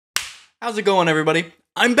How's it going, everybody?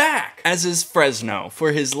 I'm back, as is Fresno,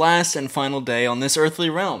 for his last and final day on this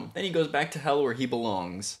earthly realm. Then he goes back to hell where he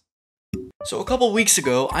belongs. So a couple weeks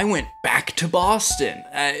ago, I went back to Boston.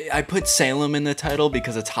 I put Salem in the title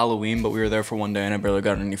because it's Halloween, but we were there for one day and I barely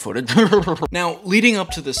got any footage. Now, leading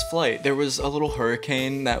up to this flight, there was a little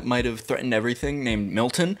hurricane that might have threatened everything named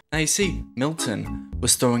Milton. Now you see, Milton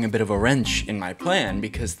was throwing a bit of a wrench in my plan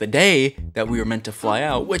because the day that we were meant to fly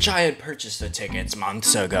out, which I had purchased the tickets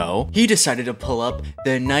months ago, he decided to pull up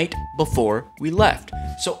the night before we left.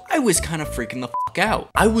 So I was kind of freaking the fuck out.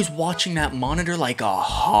 I was watching that monitor like a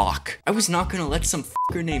hawk. I was not gonna let some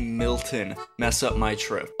fucker named Milton mess up my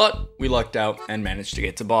trip. But we lucked out and managed to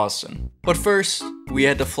get to Boston. But first, we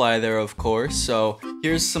had to fly there, of course, so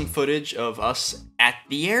here's some footage of us at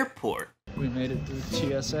the airport. We made it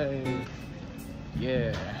through TSA.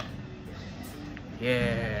 Yeah.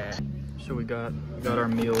 Yeah. So we got our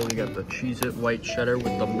meal. We got the Cheez-It white cheddar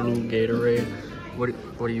with the blue Gatorade.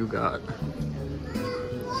 What do you got?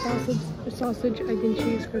 Sausage, egg and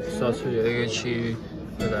cheese for that. Sausage, egg and cheese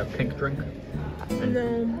for that pink drink?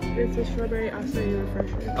 No, it's a strawberry acai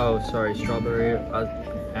refresher. Oh, sorry, strawberry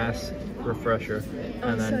ass refresher.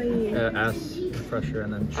 And then ass refresher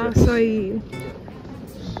and then chips. Acai.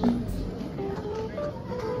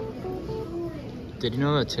 Did you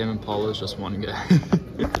know that Tim and Paula is just one guy?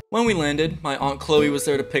 When we landed, my Aunt Chloe was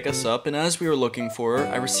there to pick us up, and as we were looking for her,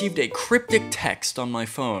 I received a cryptic text on my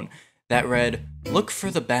phone that read, "Look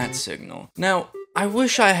for the bat signal." Now, I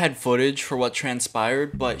wish I had footage for what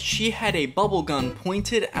transpired, but she had a bubble gun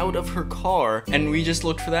pointed out of her car, and we just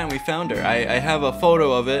looked for that and we found her. I have a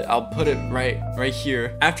photo of it. I'll put it right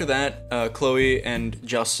here. After that, Chloe and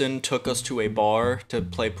Justin took us to a bar to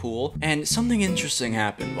play pool, and something interesting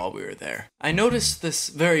happened while we were there. I noticed this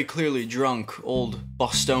very clearly drunk old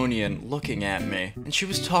Bostonian looking at me, and she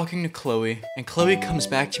was talking to Chloe, and Chloe comes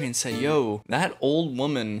back to me and said, "Yo, that old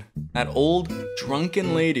woman, that old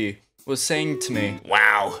drunken lady was saying to me,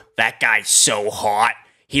 'Wow, that guy's so hot.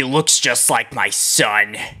 He looks just like my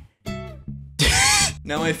son.'"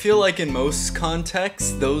 Now, I feel like in most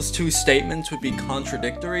contexts, those two statements would be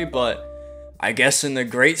contradictory, but I guess in the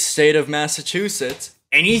great state of Massachusetts,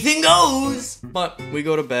 anything goes! But we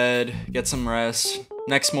go to bed, get some rest.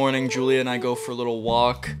 Next morning, Julia and I go for a little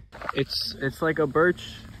walk. It's like a birch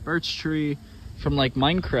tree from like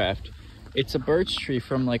Minecraft. It's a birch tree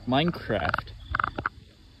from like Minecraft.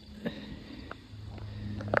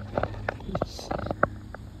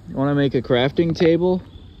 You want to make a crafting table?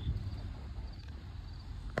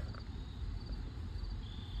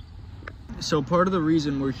 So part of the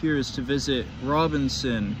reason we're here is to visit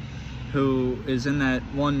Robinson, who is in that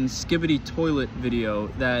one Skibbity Toilet video,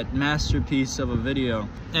 that masterpiece of a video.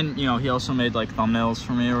 And, you know, he also made like thumbnails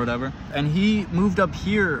for me or whatever. And he moved up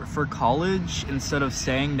here for college instead of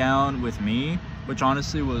staying down with me, which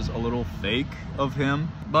honestly was a little fake of him.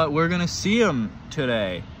 But we're gonna see him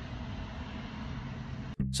today.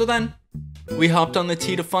 So then, we hopped on the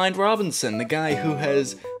T to find Robinson, the guy who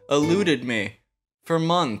has eluded me for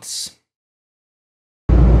months.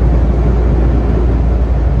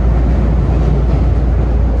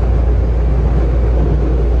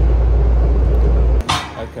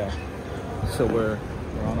 Okay, so we're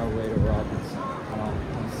on our way to Robinson. I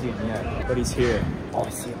don't see him yet, but he's here. Oh, I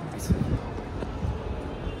see him, I see him.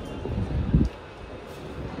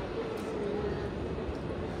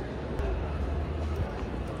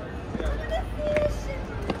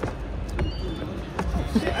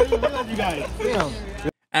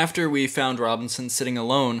 After we found Robinson sitting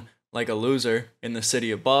alone, like a loser, in the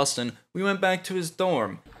city of Boston, we went back to his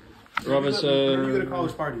dorm. Robinson. When you go to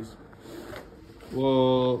college parties?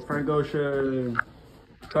 Whoa, Frank Ocean,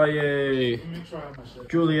 Kaye,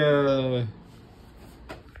 Julia,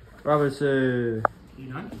 Robinson.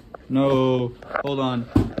 You done? No, hold on.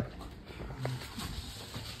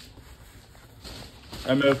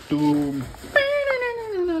 MF Doom.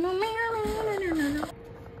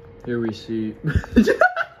 Here we see.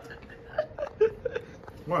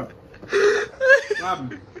 What?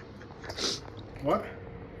 What?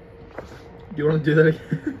 Do you want to do that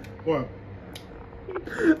again? What?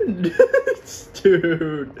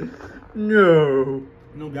 Dude, no.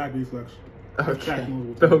 No gag reflex.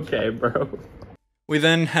 Okay, bro. We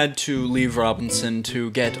then had to leave Robinson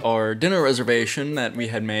to get our dinner reservation that we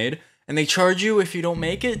had made, and they charge you if you don't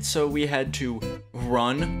make it, so we had to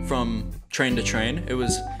run from train to train. It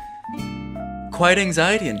was quite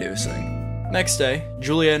anxiety-inducing. Next day,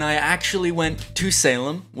 Julia and I actually went to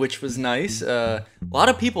Salem, which was nice. A lot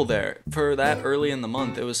of people there for that early in the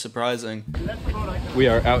month. It was surprising. We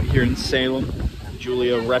are out here in Salem.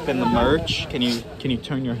 Julia repping the merch. Can you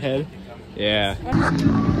turn your head? Yeah.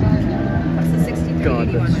 God,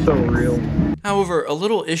 that's so real. However, a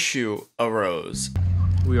little issue arose.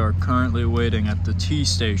 We are currently waiting at the T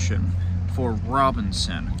station for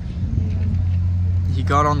Robinson. He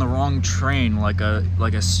got on the wrong train like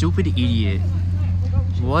a stupid idiot.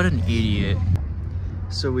 What an idiot.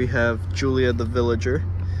 So we have Julia the villager.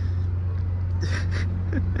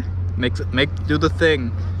 Do the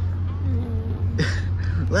thing.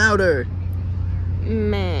 Louder.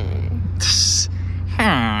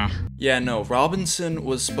 Yeah, no, Robinson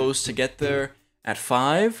was supposed to get there at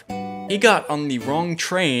 5. He got on the wrong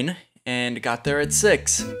train and got there at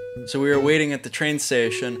 6. So we were waiting at the train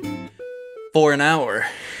station for an hour.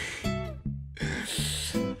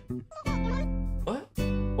 What?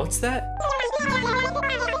 What's that?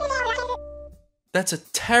 That's a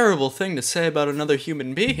terrible thing to say about another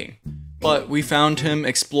human being. But we found him,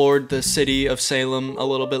 explored the city of Salem a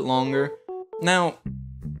little bit longer. Now,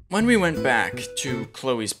 when we went back to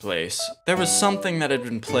Chloe's place, there was something that had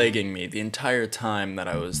been plaguing me the entire time that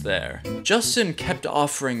I was there. Justin kept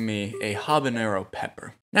offering me a habanero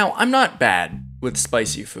pepper. Now, I'm not bad with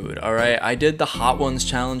spicy food, alright? I did the Hot Ones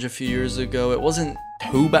challenge a few years ago. It wasn't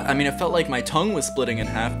too bad. I mean, it felt like my tongue was splitting in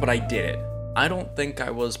half, but I did it. I don't think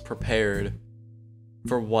I was prepared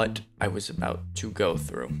for what I was about to go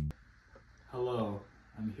through. Hello,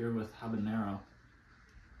 I'm here with habanero.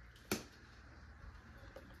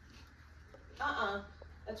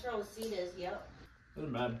 That's Rosita's, yep.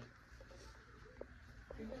 Doesn't bad.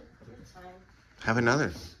 It's fine. Have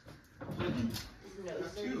another. His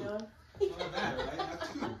nose is going. Not bad, right?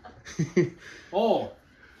 Have 2. Oh!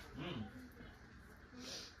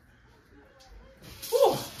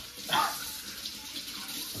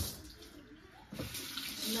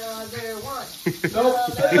 Another one. Nope.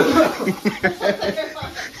 Another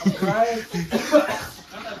one. Right?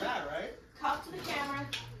 Not that bad, right? Cough to the camera.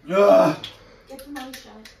 Ugh. Get your mouth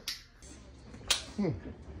shut.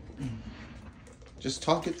 Just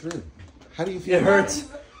talk it through. How do you feel? It hurts.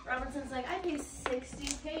 Robinson's like, I pay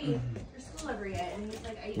 $60K for school every year, and he's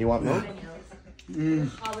like, I eat You want milk?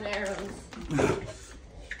 habaneros.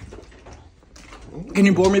 Can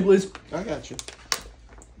you pour me, please? I got you.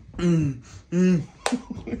 On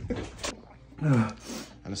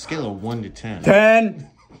a scale of 1 to 10. 10!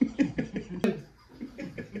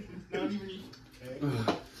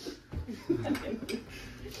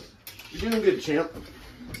 You're doing good, champ.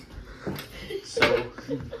 So,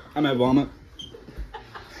 I might vomit.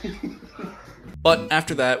 But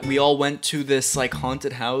after that, we all went to this like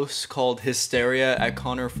haunted house called Hysteria at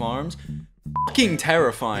Connor Farms. Fucking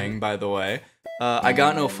terrifying, by the way. I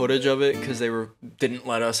got no footage of it because they didn't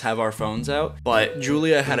let us have our phones out. But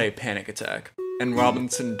Julia had a panic attack, and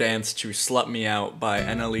Robinson danced to "Slut Me Out" by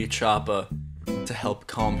NLE Choppa to help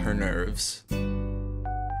calm her nerves.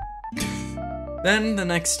 Then the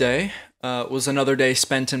next day was another day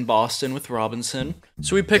spent in Boston with Robinson.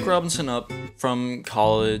 So we pick Robinson up from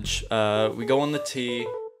college, we go on the T,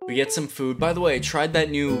 we get some food. By the way, I tried that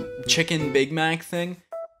new chicken Big Mac thing.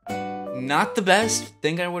 Not the best,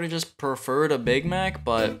 think I would have just preferred a Big Mac,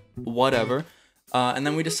 but whatever. And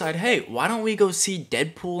then we decide, hey, why don't we go see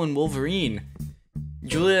Deadpool and Wolverine?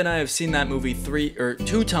 Julia and I have seen that movie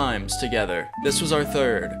 2 times together. This was our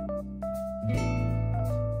 3rd.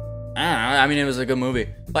 I mean, it was a good movie.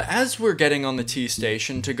 But as we're getting on the T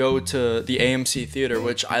station to go to the AMC theater,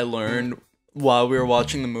 which I learned while we were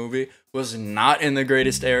watching the movie was not in the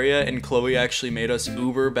greatest area, and Chloe actually made us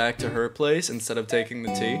Uber back to her place instead of taking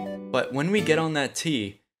the T. But when we get on that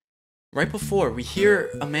T, right before, we hear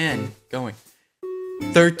a man going,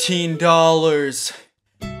 $13.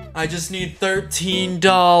 I just need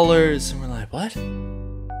 $13. And we're like, what?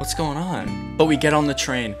 What's going on? But we get on the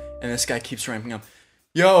train, and this guy keeps ramping up.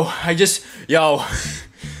 I just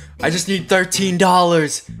need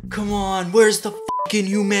 $13. Come on, where's the fucking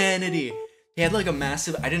humanity? He had like a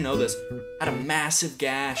massive, I didn't know this, had a massive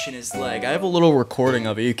gash in his leg. I have a little recording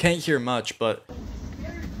of it. You can't hear much, but...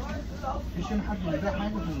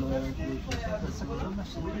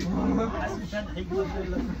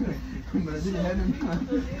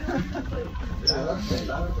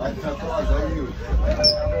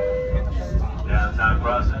 Downtown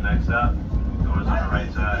crossing next up. Doors on the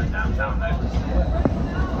right side, downtown next.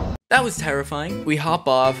 That was terrifying. We hop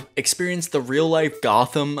off, experience the real life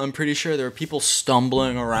Gotham. I'm pretty sure there were people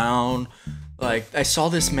stumbling around. Like, I saw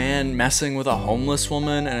this man messing with a homeless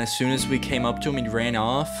woman, and as soon as we came up to him, he ran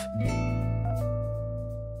off.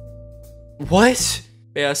 What?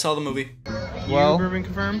 Yeah, I saw the movie. Well, Been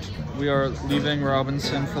confirmed? we are leaving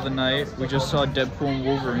Robinson for the night. We just saw Deadpool and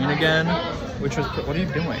Wolverine again, which was... What are you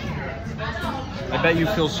doing? I bet you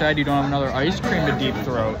feel sad you don't have another ice cream to deep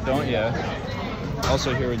throat, don't you?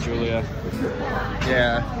 Also here with Julia.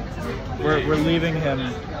 Yeah. We're leaving him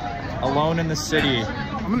alone in the city.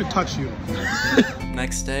 I'm gonna touch you.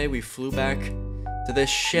 Next day, we flew back to this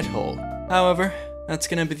shithole. However, that's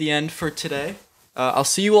gonna be the end for today. I'll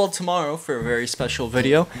see you all tomorrow for a very special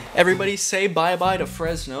video. Everybody say bye-bye to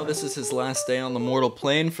Fresno. This is his last day on the mortal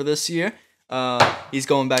plane for this year. He's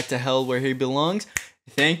going back to hell where he belongs.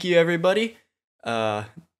 Thank you, everybody.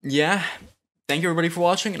 Yeah. Thank you, everybody, for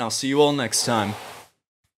watching, and I'll see you all next time.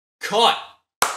 Cut!